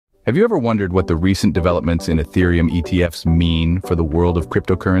Have you ever wondered what the recent developments in Ethereum ETFs mean for the world of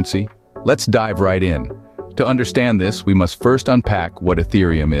cryptocurrency? Let's dive right in. To understand this, we must first unpack what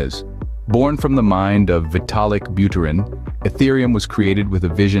Ethereum is. Born from the mind of Vitalik Buterin, Ethereum was created with a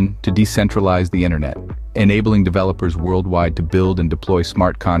vision to decentralize the internet, enabling developers worldwide to build and deploy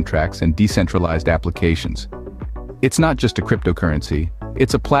smart contracts and decentralized applications. It's not just a cryptocurrency,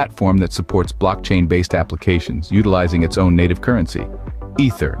 it's a platform that supports blockchain-based applications utilizing its own native currency,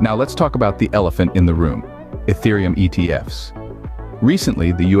 Ether. Now let's talk about the elephant in the room, Ethereum ETFs.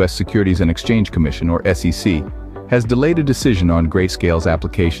 Recently, the U.S. Securities and Exchange Commission, or SEC, has delayed a decision on Grayscale's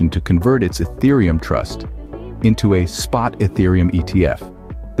application to convert its Ethereum trust into a spot Ethereum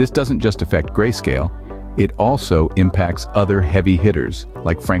ETF. This doesn't just affect Grayscale, it also impacts other heavy hitters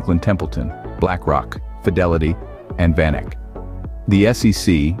like Franklin Templeton, BlackRock, Fidelity, and VanEck. The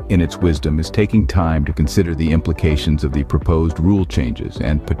SEC, in its wisdom, is taking time to consider the implications of the proposed rule changes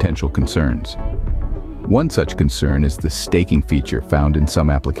and potential concerns. One such concern is the staking feature found in some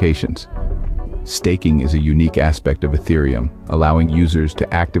applications. Staking is a unique aspect of Ethereum, allowing users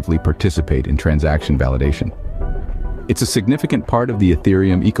to actively participate in transaction validation. It's a significant part of the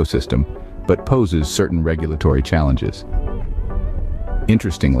Ethereum ecosystem, but poses certain regulatory challenges.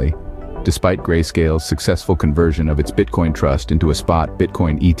 Interestingly, despite Grayscale's successful conversion of its Bitcoin trust into a spot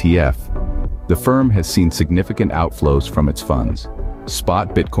Bitcoin ETF, the firm has seen significant outflows from its funds. Spot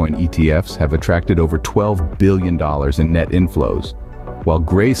Bitcoin ETFs have attracted over $12 billion in net inflows, while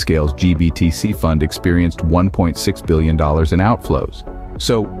Grayscale's GBTC fund experienced $1.6 billion in outflows.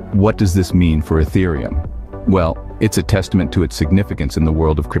 So, what does this mean for Ethereum? Well, it's a testament to its significance in the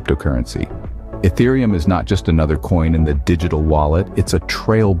world of cryptocurrency. Ethereum is not just another coin in the digital wallet, it's a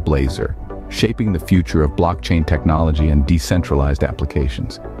trailblazer, shaping the future of blockchain technology and decentralized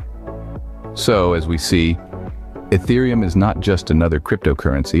applications. So, as we see, Ethereum is not just another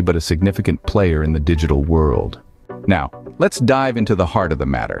cryptocurrency, but a significant player in the digital world. Now, let's dive into the heart of the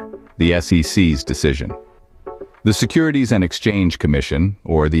matter, the SEC's decision. The Securities and Exchange Commission,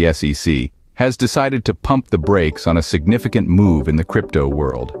 or the SEC, has decided to pump the brakes on a significant move in the crypto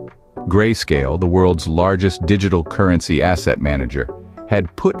world. Grayscale, the world's largest digital currency asset manager,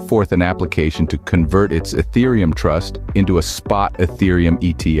 had put forth an application to convert its Ethereum trust into a spot Ethereum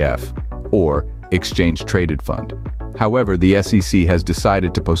ETF, or exchange-traded fund. However, the SEC has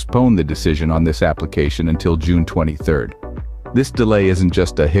decided to postpone the decision on this application until June 23rd. This delay isn't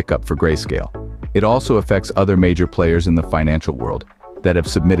just a hiccup for Grayscale. It also affects other major players in the financial world that have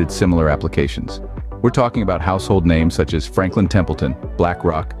submitted similar applications. We're talking about household names such as Franklin Templeton,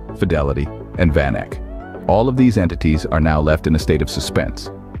 BlackRock, Fidelity, and VanEck. All of these entities are now left in a state of suspense,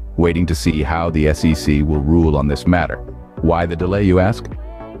 waiting to see how the SEC will rule on this matter. Why the delay, you ask?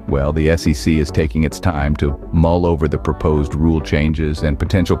 Well, the SEC is taking its time to mull over the proposed rule changes and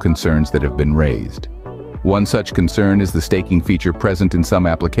potential concerns that have been raised. One such concern is the staking feature present in some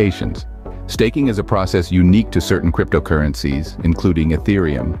applications. Staking is a process unique to certain cryptocurrencies, including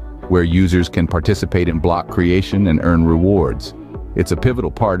Ethereum, where users can participate in block creation and earn rewards. It's a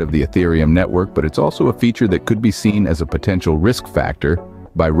pivotal part of the Ethereum network, but it's also a feature that could be seen as a potential risk factor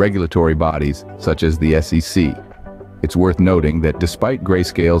by regulatory bodies such as the SEC. It's worth noting that despite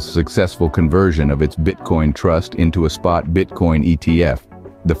Grayscale's successful conversion of its Bitcoin trust into a spot Bitcoin ETF,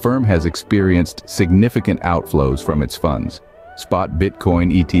 the firm has experienced significant outflows from its funds. Spot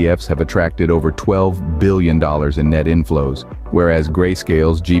Bitcoin ETFs have attracted over $12 billion in net inflows, whereas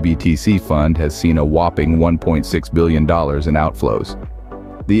Grayscale's GBTC fund has seen a whopping $1.6 billion in outflows.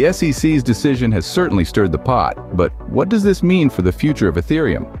 The SEC's decision has certainly stirred the pot, but what does this mean for the future of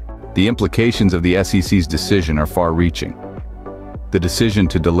Ethereum? The implications of the SEC's decision are far-reaching. The decision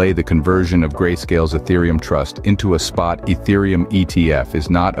to delay the conversion of Grayscale's Ethereum trust into a spot Ethereum ETF is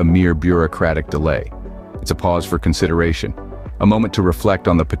not a mere bureaucratic delay. It's a pause for consideration, a moment to reflect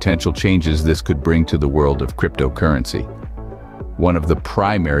on the potential changes this could bring to the world of cryptocurrency. One of the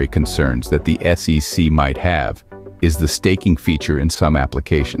primary concerns that the SEC might have is the staking feature in some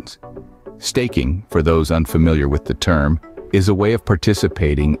applications. Staking, for those unfamiliar with the term, is a way of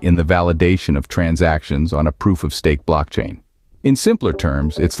participating in the validation of transactions on a proof-of-stake blockchain. In simpler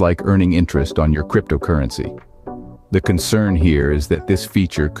terms, it's like earning interest on your cryptocurrency. The concern here is that this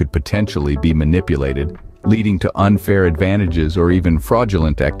feature could potentially be manipulated, leading to unfair advantages or even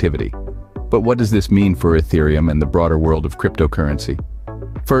fraudulent activity. But what does this mean for Ethereum and the broader world of cryptocurrency?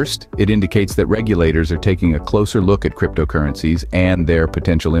 First, it indicates that regulators are taking a closer look at cryptocurrencies and their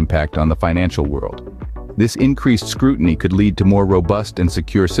potential impact on the financial world. This increased scrutiny could lead to more robust and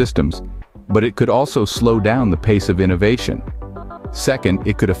secure systems, but it could also slow down the pace of innovation. Second,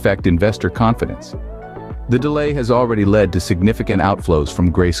 it could affect investor confidence. The delay has already led to significant outflows from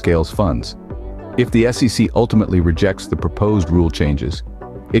Grayscale's funds. If the SEC ultimately rejects the proposed rule changes,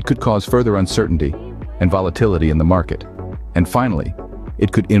 it could cause further uncertainty and volatility in the market. And finally,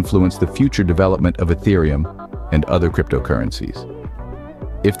 it could influence the future development of Ethereum and other cryptocurrencies.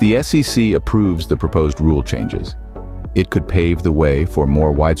 If the SEC approves the proposed rule changes, it could pave the way for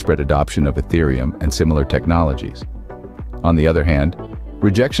more widespread adoption of Ethereum and similar technologies. On the other hand,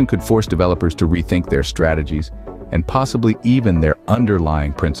 rejection could force developers to rethink their strategies and possibly even their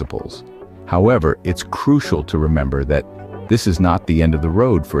underlying principles. However, it's crucial to remember that this is not the end of the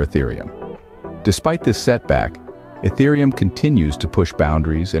road for Ethereum. Despite this setback, Ethereum continues to push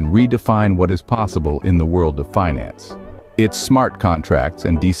boundaries and redefine what is possible in the world of finance. Its smart contracts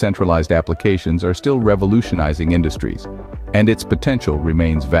and decentralized applications are still revolutionizing industries, and its potential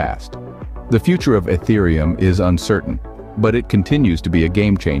remains vast. The future of Ethereum is uncertain, but it continues to be a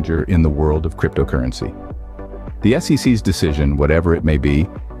game changer in the world of cryptocurrency. The SEC's decision, whatever it may be,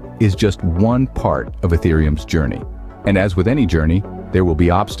 is just one part of Ethereum's journey. And as with any journey, there will be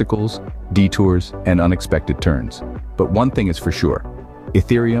obstacles, detours, and unexpected turns. But one thing is for sure,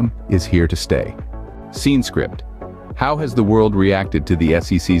 Ethereum is here to stay. Scene script. How has the world reacted to the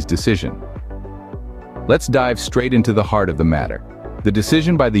SEC's decision? Let's dive straight into the heart of the matter. The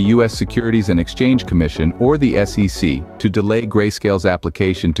decision by the U.S. Securities and Exchange Commission, or the SEC, to delay Grayscale's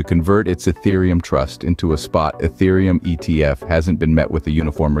application to convert its Ethereum trust into a spot Ethereum ETF hasn't been met with a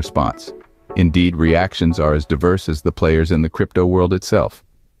uniform response. Indeed, reactions are as diverse as the players in the crypto world itself.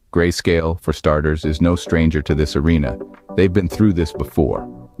 Grayscale, for starters, is no stranger to this arena. They've been through this before,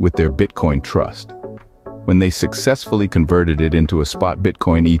 with their Bitcoin trust. When they successfully converted it into a spot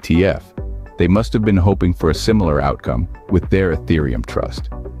Bitcoin ETF, they must have been hoping for a similar outcome with their Ethereum trust.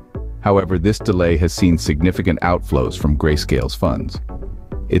 However, this delay has seen significant outflows from Grayscale's funds.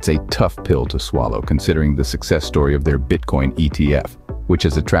 It's a tough pill to swallow considering the success story of their Bitcoin ETF, which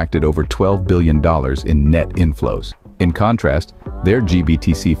has attracted over $12 billion in net inflows. In contrast, their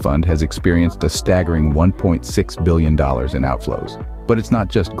GBTC fund has experienced a staggering $1.6 billion in outflows. But it's not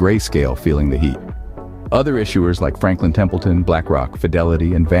just Grayscale feeling the heat. Other issuers like Franklin Templeton, BlackRock,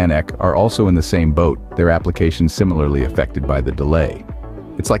 Fidelity, and VanEck are also in the same boat, their applications similarly affected by the delay.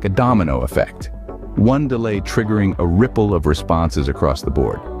 It's like a domino effect. One delay triggering a ripple of responses across the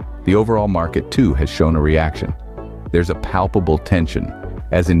board. The overall market, too, has shown a reaction. There's a palpable tension,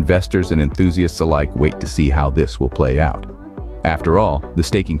 as investors and enthusiasts alike wait to see how this will play out. After all, the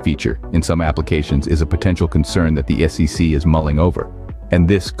staking feature in some applications is a potential concern that the SEC is mulling over, and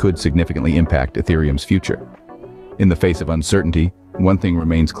this could significantly impact Ethereum's future. In the face of uncertainty, one thing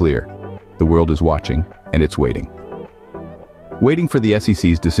remains clear. The world is watching, and it's waiting. Waiting for the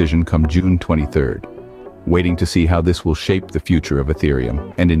SEC's decision come June 23rd. Waiting to see how this will shape the future of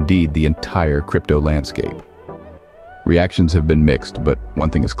Ethereum, and indeed the entire crypto landscape. Reactions have been mixed, but one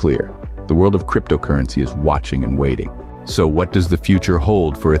thing is clear. The world of cryptocurrency is watching and waiting. So what does the future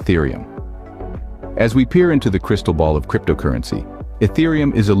hold for Ethereum? As we peer into the crystal ball of cryptocurrency,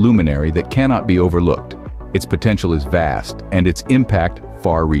 Ethereum is a luminary that cannot be overlooked. Its potential is vast, and its impact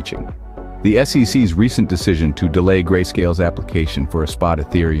far-reaching. The SEC's recent decision to delay Grayscale's application for a spot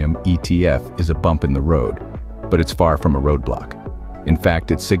Ethereum ETF is a bump in the road, but it's far from a roadblock. In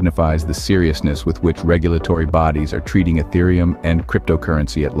fact, it signifies the seriousness with which regulatory bodies are treating Ethereum and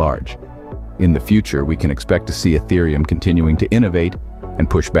cryptocurrency at large. In the future, we can expect to see Ethereum continuing to innovate and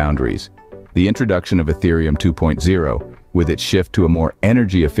push boundaries. The introduction of Ethereum 2.0, with its shift to a more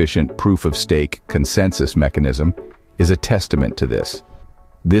energy-efficient proof-of-stake consensus mechanism, is a testament to this.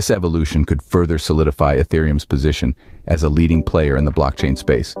 This evolution could further solidify Ethereum's position as a leading player in the blockchain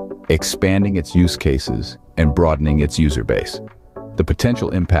space, expanding its use cases and broadening its user base. The potential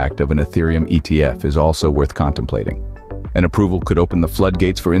impact of an Ethereum ETF is also worth contemplating. An approval could open the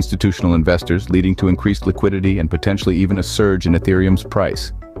floodgates for institutional investors, leading to increased liquidity and potentially even a surge in Ethereum's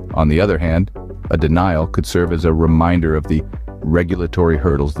price. On the other hand, a denial could serve as a reminder of the regulatory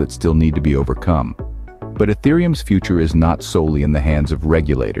hurdles that still need to be overcome. But Ethereum's future is not solely in the hands of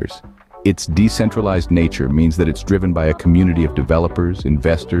regulators. Its decentralized nature means that it's driven by a community of developers,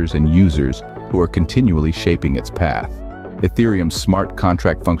 investors, and users who are continually shaping its path. Ethereum's smart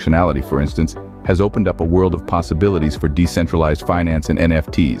contract functionality, for instance, has opened up a world of possibilities for decentralized finance and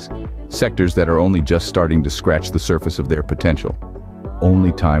NFTs, sectors that are only just starting to scratch the surface of their potential.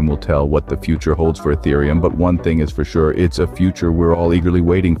 Only time will tell what the future holds for Ethereum, but one thing is for sure, it's a future we're all eagerly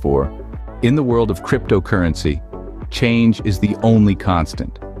waiting for. In the world of cryptocurrency, change is the only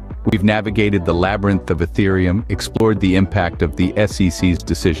constant. We've navigated the labyrinth of Ethereum, explored the impact of the SEC's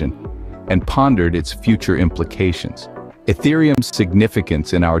decision, and pondered its future implications. Ethereum's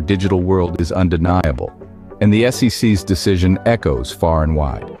significance in our digital world is undeniable, and the SEC's decision echoes far and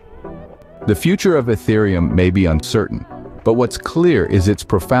wide. The future of Ethereum may be uncertain, but what's clear is its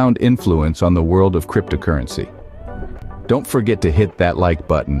profound influence on the world of cryptocurrency. Don't forget to hit that like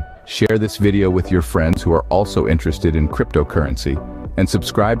button, share this video with your friends who are also interested in cryptocurrency, and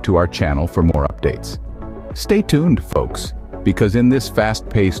subscribe to our channel for more updates. Stay tuned, folks, because in this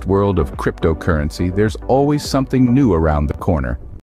fast-paced world of cryptocurrency, there's always something new around the corner.